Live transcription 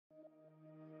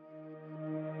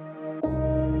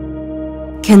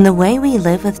Can the way we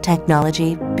live with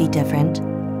technology be different?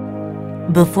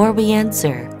 Before we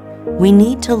answer, we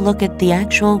need to look at the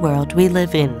actual world we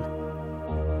live in.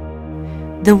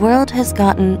 The world has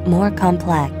gotten more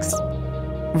complex.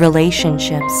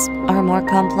 Relationships are more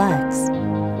complex.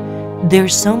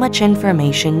 There's so much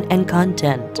information and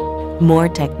content, more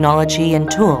technology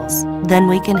and tools than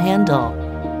we can handle.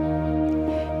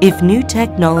 If new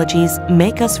technologies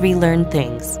make us relearn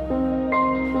things,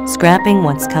 scrapping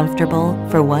what's comfortable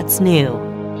for what's new,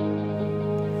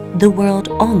 the world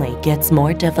only gets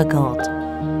more difficult.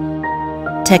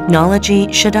 Technology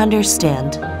should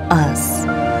understand us.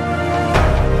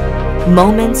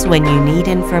 Moments when you need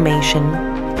information,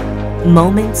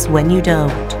 moments when you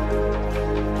don't.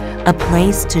 A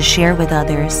place to share with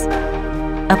others,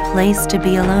 a place to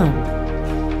be alone.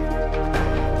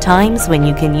 Times when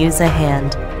you can use a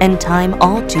hand and time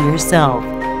all to yourself.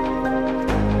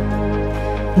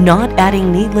 Not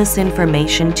adding needless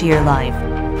information to your life,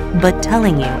 but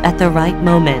telling you at the right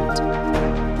moment.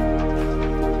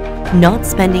 Not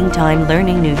spending time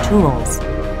learning new tools,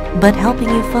 but helping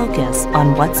you focus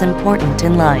on what's important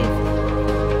in life.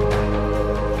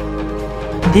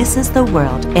 This is the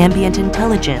world Ambient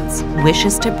Intelligence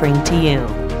wishes to bring to you.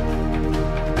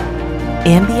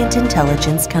 Ambient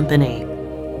Intelligence Company,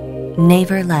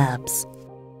 NAVER Labs.